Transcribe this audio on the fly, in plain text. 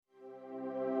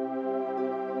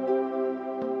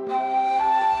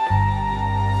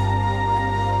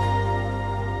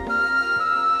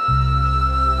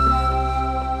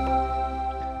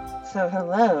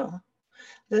Hello.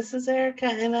 This is Erica,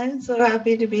 and I'm so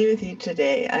happy to be with you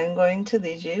today. I'm going to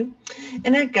lead you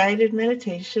in a guided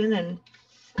meditation, and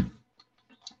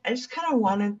I just kind of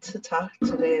wanted to talk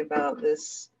today about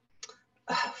this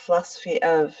philosophy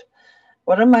of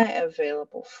what am I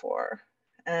available for?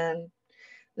 And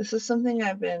this is something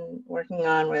I've been working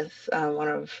on with one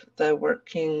of the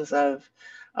workings of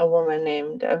a woman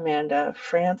named Amanda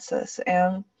Francis.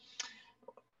 And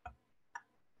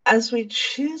as we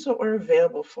choose what we're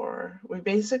available for, we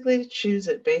basically choose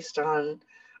it based on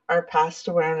our past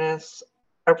awareness,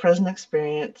 our present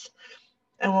experience,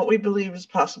 and what we believe is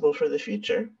possible for the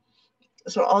future.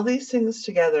 So, all these things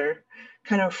together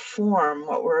kind of form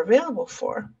what we're available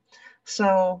for.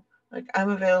 So, like, I'm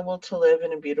available to live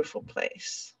in a beautiful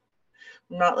place.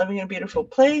 I'm not living in a beautiful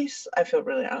place. I feel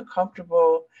really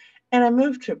uncomfortable, and I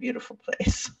moved to a beautiful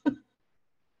place.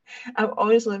 I've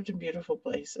always lived in beautiful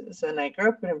places, and I grew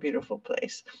up in a beautiful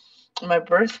place. My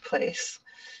birthplace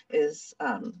is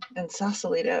in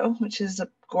Sausalito, which is a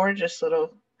gorgeous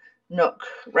little nook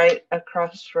right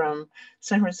across from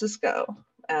San Francisco.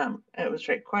 It was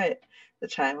very quiet the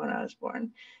time when I was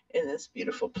born in this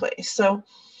beautiful place. So,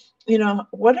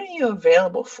 what are you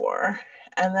available for?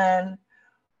 And then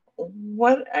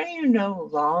what are you no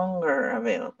longer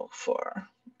available for?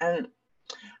 And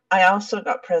I also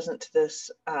got present to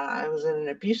this. I was in an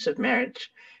abusive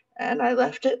marriage and I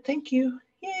left it. Thank you.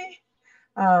 Yay.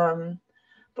 Um,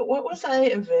 but what was I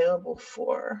available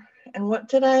for? And what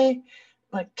did I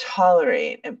like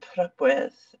tolerate and put up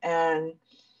with? And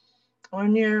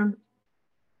when you're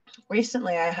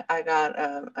recently, I got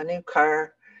a new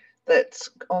car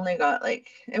that's only got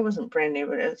it wasn't brand new,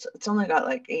 but it's only got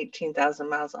like 18,000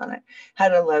 miles on it.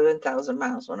 Had 11,000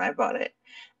 miles when I bought it.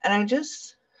 And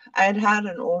I'd had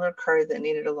an older car that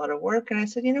needed a lot of work. And I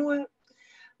said, you know what? I'm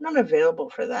not available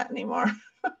for that anymore.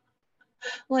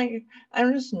 Like,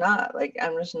 I'm just not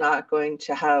going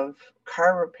to have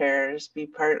car repairs be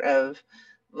part of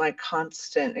my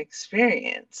constant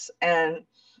experience. And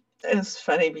it was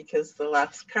funny because the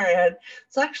last car I had,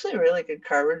 it's actually a really good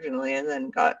car originally, and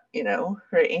then got,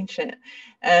 very ancient.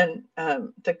 And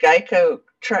the Geico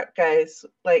truck guys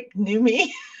knew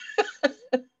me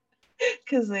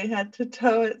because they had to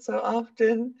tow it so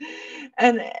often.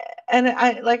 And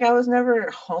I was never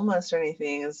homeless or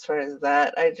anything as far as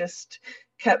that. I just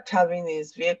kept having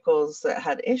these vehicles that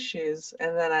had issues,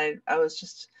 and then I was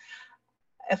just,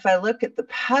 if I look at the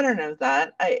pattern of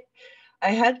that,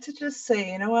 I had to just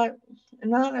say, you know what? I'm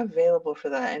not available for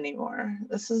that anymore.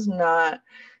 This is not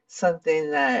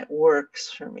something that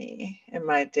works for me in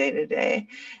my day to day.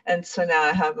 And so now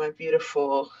I have my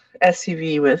beautiful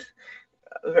SUV with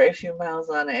very few miles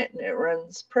on it, and it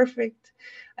runs perfect.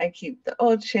 I keep the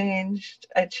oil changed.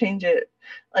 I change it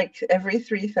like every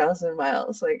 3,000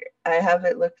 miles. Like, I have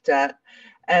it looked at,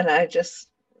 and I just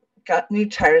got new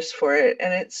tires for it.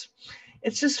 And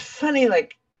it's just funny.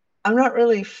 Like, I'm not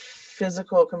really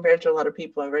physical compared to a lot of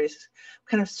people. I'm very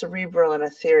kind of cerebral and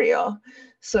ethereal.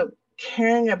 So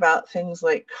caring about things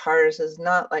like cars is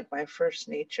not like my first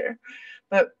nature.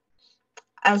 But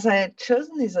as I had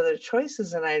chosen these other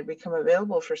choices and I had become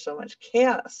available for so much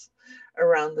chaos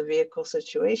around the vehicle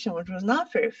situation, which was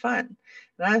not very fun.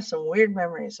 And I have some weird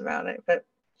memories about it. But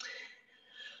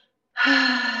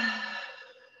I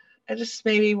just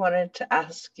maybe wanted to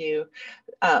ask you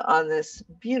on this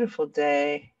beautiful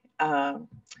day,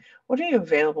 what are you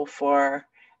available for?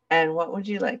 And what would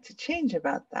you like to change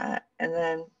about that? And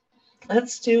then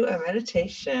let's do a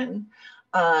meditation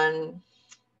on,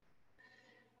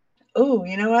 oh,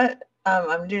 you know what?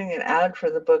 I'm doing an ad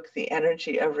for the book, The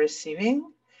Energy of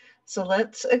Receiving. So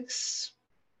let's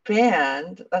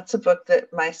expand. That's a book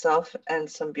that myself and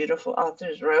some beautiful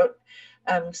authors wrote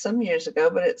some years ago,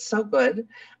 but it's so good.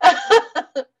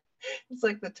 It's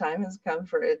like the time has come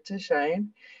for it to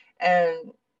shine.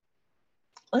 And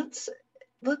let's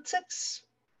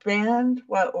expand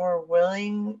what we're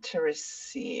willing to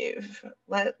receive.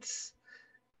 Let's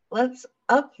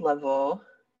up level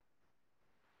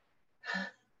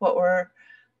what we're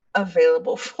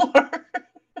available for.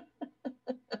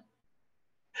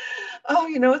 Oh,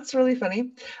 you know what's really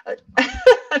funny?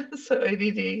 I'm so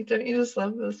ADD. Don't you just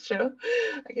love this show?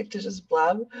 I get to just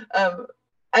blab.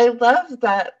 I love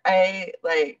that I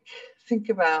think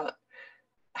about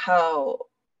how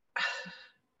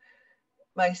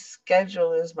my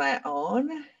schedule is my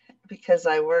own because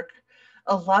I work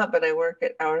a lot, but I work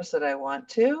at hours that I want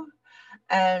to.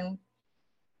 And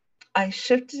I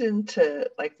shifted into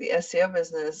the SEO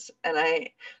business and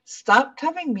I stopped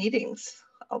having meetings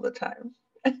all the time.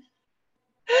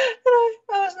 I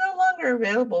was no longer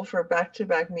available for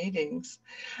back-to-back meetings,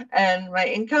 and my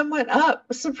income went up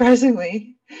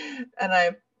surprisingly. And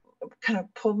I kind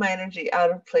of pulled my energy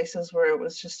out of places where it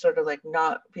was just sort of like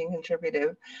not being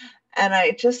contributive. And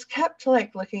I just kept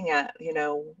like looking at,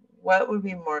 what would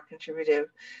be more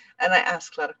contributive. And I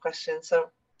asked a lot of questions.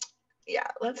 So yeah,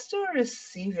 let's do a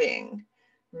receiving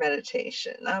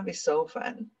meditation. That would be so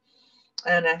fun.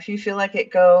 And if you feel like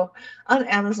it, go on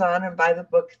Amazon and buy the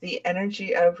book, The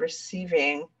Energy of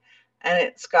Receiving. And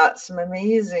it's got some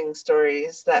amazing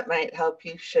stories that might help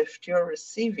you shift your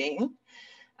receiving,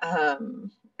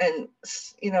 and,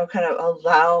 kind of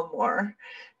allow more,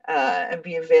 and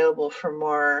be available for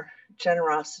more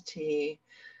generosity,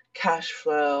 cash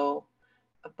flow,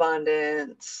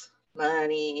 abundance,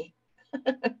 money.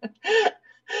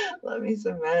 Love me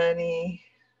some money.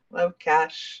 Love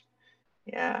cash.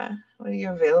 Yeah. What are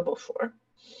you available for?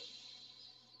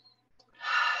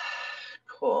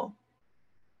 Cool.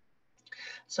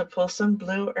 So pull some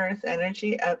blue earth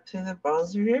energy up through the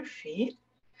balls of your feet.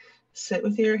 Sit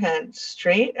with your head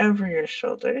straight over your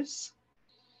shoulders.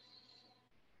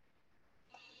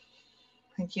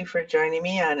 Thank you for joining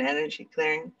me on Energy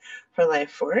Clearing for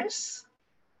Life Force.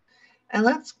 And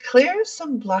let's clear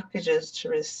some blockages to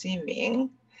receiving.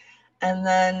 And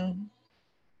then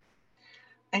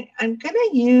I'm going to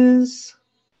use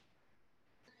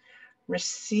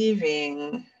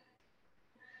receiving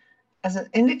as an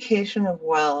indication of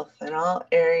wealth in all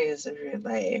areas of your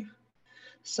life.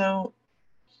 So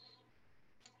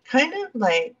kind of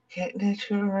like get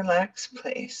into a relaxed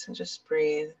place and just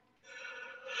breathe.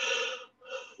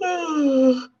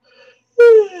 Oh,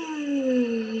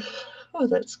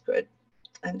 that's good.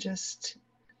 And just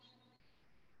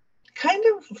kind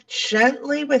of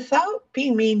gently, without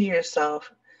being mean to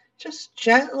yourself, just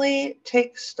gently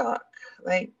take stock.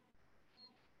 Like,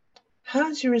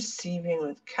 how's your receiving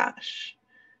with cash?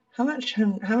 How many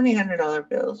 $100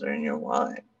 bills are in your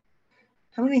wallet?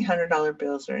 How many $100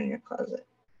 bills are in your closet?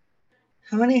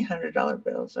 How many $100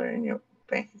 bills are in your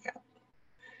bank account?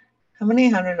 How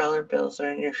many $100 bills are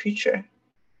in your future?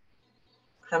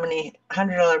 How many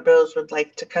 $100 bills would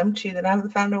like to come to you that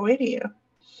haven't found a way to you?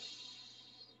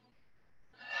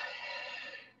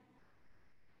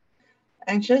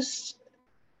 And just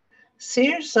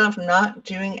see yourself not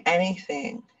doing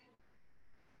anything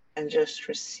and just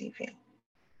receiving.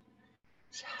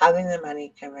 Just having the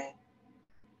money come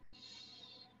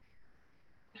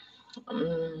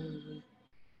in.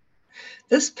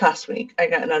 This past week, I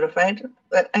got notified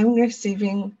that I'm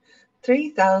receiving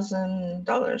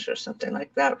 $3,000 or something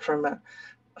like that from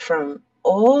an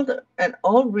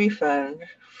old refund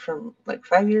from like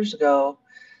 5 years ago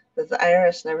that the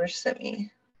IRS never sent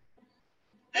me.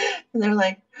 And they're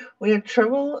like, we have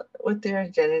trouble with your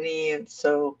identity, and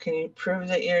so can you prove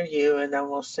that you're you, and then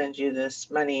we'll send you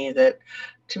this money that,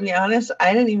 to be honest,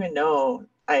 I didn't even know.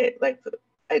 I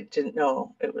didn't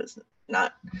know it was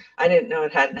not, I didn't know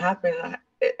it hadn't happened.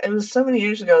 It was so many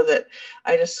years ago that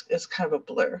it's kind of a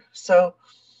blur. So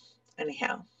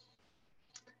anyhow,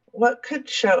 what could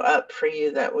show up for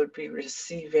you that would be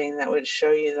receiving, that would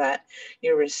show you that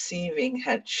your receiving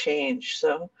had changed?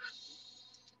 So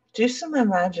do some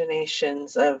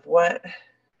imaginations of what,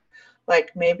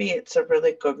 like maybe it's a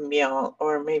really good meal,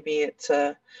 or maybe it's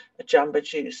a jamba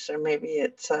juice, or maybe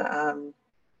it's a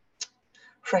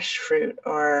fresh fruit,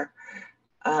 or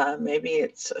maybe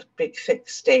it's a big thick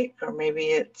steak, or maybe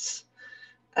it's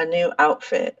a new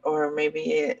outfit, or maybe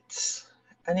it's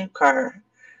a new car,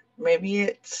 maybe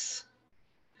it's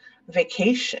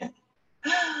vacation.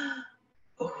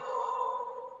 Oh,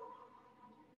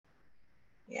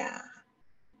 yeah.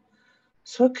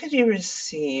 So what could you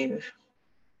receive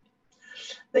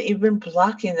that you've been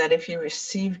blocking, that if you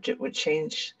received it would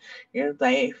change your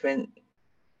life? And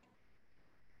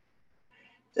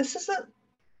this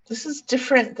is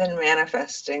different than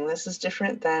manifesting. This is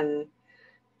different than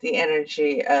the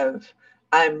energy of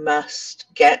I must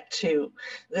get to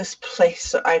this place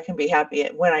so I can be happy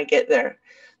when I get there.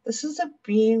 This is a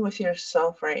being with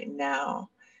yourself right now,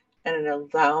 and an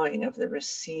allowing of the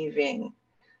receiving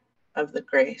of the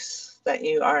grace that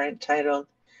you are entitled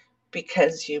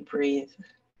because you breathe.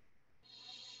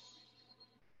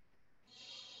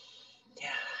 Yeah.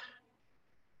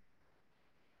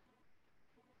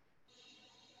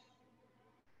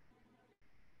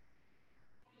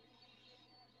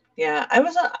 Yeah, I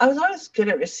was always good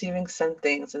at receiving some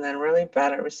things and then really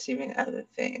bad at receiving other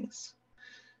things.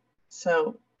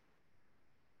 So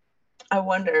I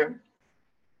wonder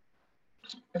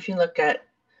if you look at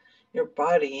your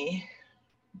body,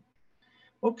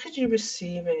 what could you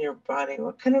receive in your body?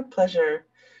 What kind of pleasure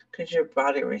could your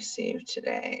body receive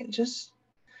today? And just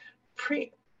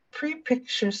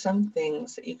pre-picture some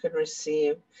things that you could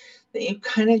receive that you've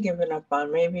kind of given up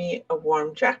on. Maybe a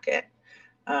warm jacket.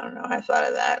 I don't know. I thought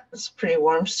of that. It's pretty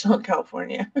warm still in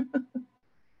California.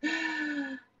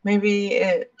 Maybe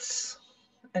it's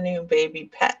a new baby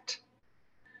pet.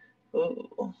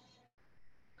 Ooh.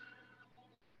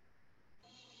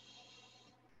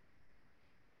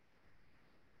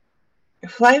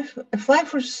 If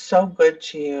life was so good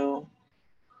to you,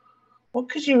 what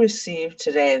could you receive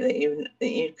today that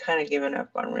you've kind of given up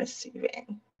on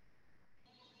receiving?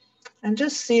 And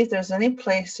just see if there's any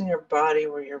place in your body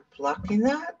where you're blocking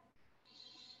that.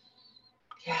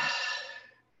 Yeah.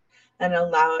 And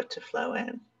allow it to flow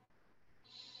in.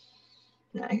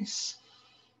 Nice.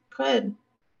 Good.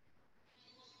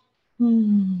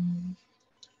 Hmm.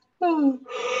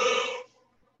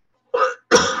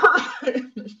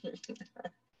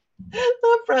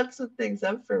 That brought some things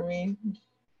up for me.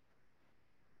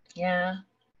 Yeah.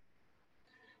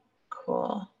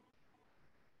 Cool.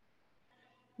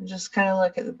 And just kind of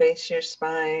look at the base of your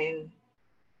spine.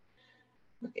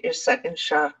 Look at your second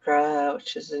chakra,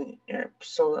 which is in your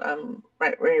soul,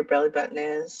 right where your belly button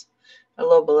is, a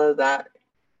little below that,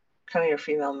 kind of your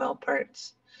female male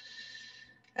parts.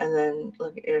 And then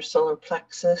look at your solar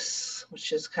plexus,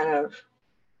 which is kind of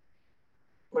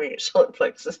where your solar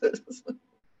plexus is.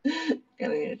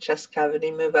 Kind of your chest cavity,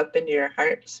 move up into your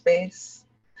heart space.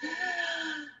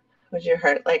 Would your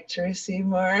heart like to receive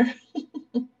more?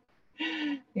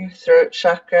 Your throat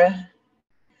chakra.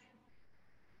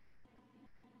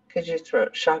 Could your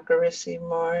throat chakra receive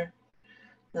more?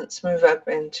 Let's move up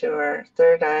into our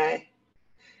third eye.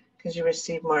 Could you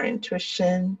receive more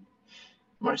intuition,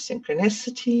 more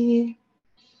synchronicity,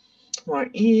 more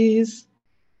ease?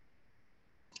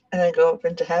 And then go up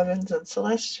into heavens and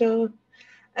celestial.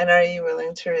 And are you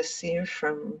willing to receive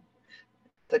from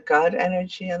the God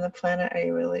energy on the planet? Are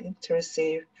you willing to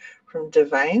receive from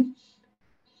divine,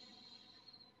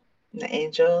 the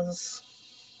angels,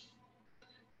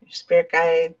 your spirit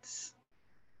guides,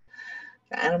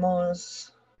 the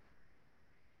animals?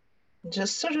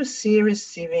 Just sort of see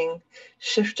receiving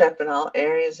shift up in all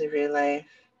areas of your life.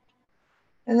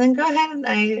 And then go ahead, and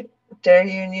I dare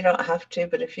you, and you don't have to,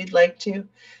 but if you'd like to,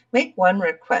 make one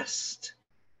request.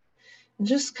 And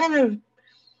just kind of,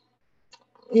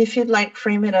 if you'd like,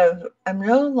 frame it of, I'm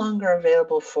no longer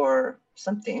available for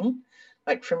something.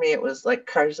 Like for me, it was like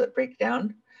cars that break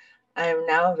down. I am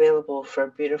now available for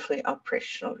a beautifully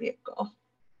operational vehicle.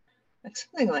 Like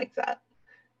something like that.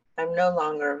 I'm no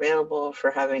longer available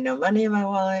for having no money in my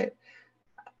wallet.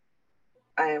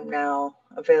 I am now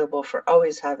available for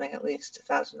always having at least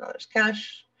 $1,000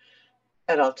 cash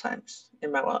at all times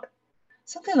in my wallet.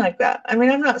 Something like that. I mean,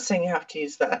 I'm not saying you have to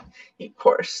use that, of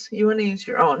course. You want to use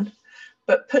your own,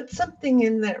 but put something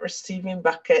in that receiving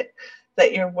bucket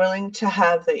that you're willing to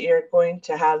have, that you're going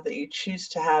to have, that you choose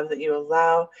to have, that you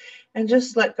allow, and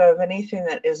just let go of anything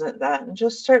that isn't that, and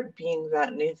just start being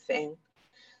that new thing,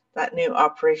 that new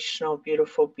operational,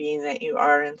 beautiful being that you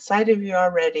are inside of you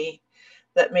already,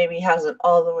 that maybe hasn't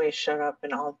all the way shown up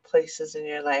in all places in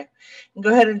your life. And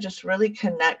go ahead and just really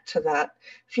connect to that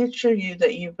future you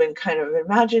that you've been kind of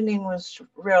imagining was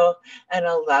real, and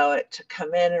allow it to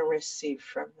come in and receive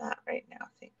from that right now.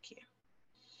 Thank you.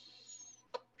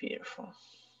 Beautiful.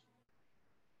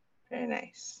 Very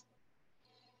nice.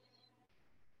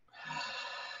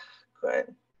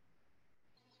 Good.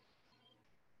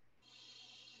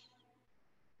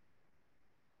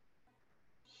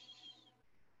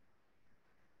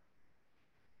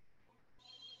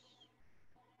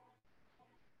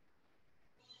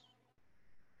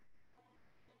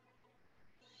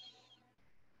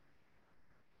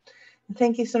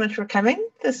 Thank you so much for coming.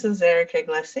 This is Erica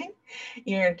Glessing.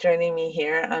 You're joining me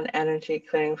here on Energy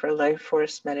Clearing for Life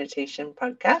Force Meditation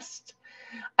podcast.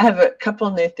 I have a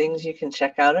couple new things you can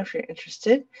check out if you're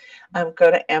interested. Go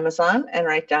to Amazon and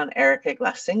write down Erica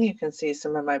Glessing. You can see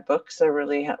some of my books. They're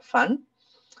really fun.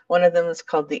 One of them is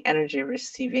called The Energy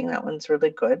Receiving. That one's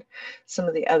really good. Some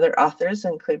of the other authors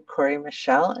include Corey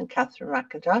Michelle and Catherine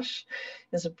McIntosh.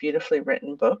 It's a beautifully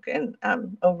written book. And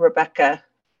Rebecca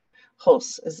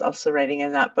Hulse is also writing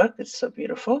in that book. It's so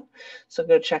beautiful. So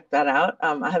go check that out.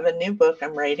 I have a new book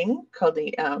I'm writing called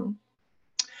the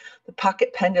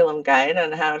Pocket Pendulum Guide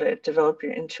on how to develop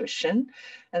your intuition.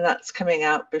 And that's coming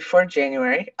out before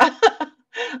January.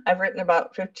 I've written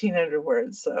about 1,500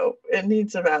 words, so it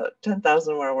needs about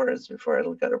 10,000 more words before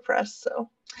it'll go to press.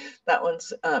 So that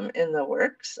one's in the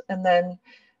works. And then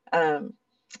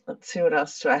let's see, what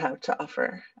else do I have to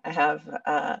offer? I have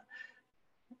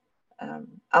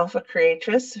Alpha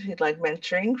Creatress, if you'd like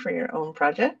mentoring for your own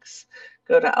projects.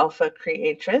 go to Alpha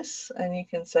Creatress and you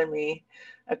can send me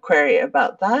a query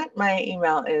about that. My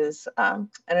email is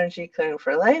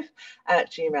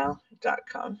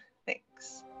energyclearingforlife@gmail.com.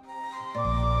 Thanks.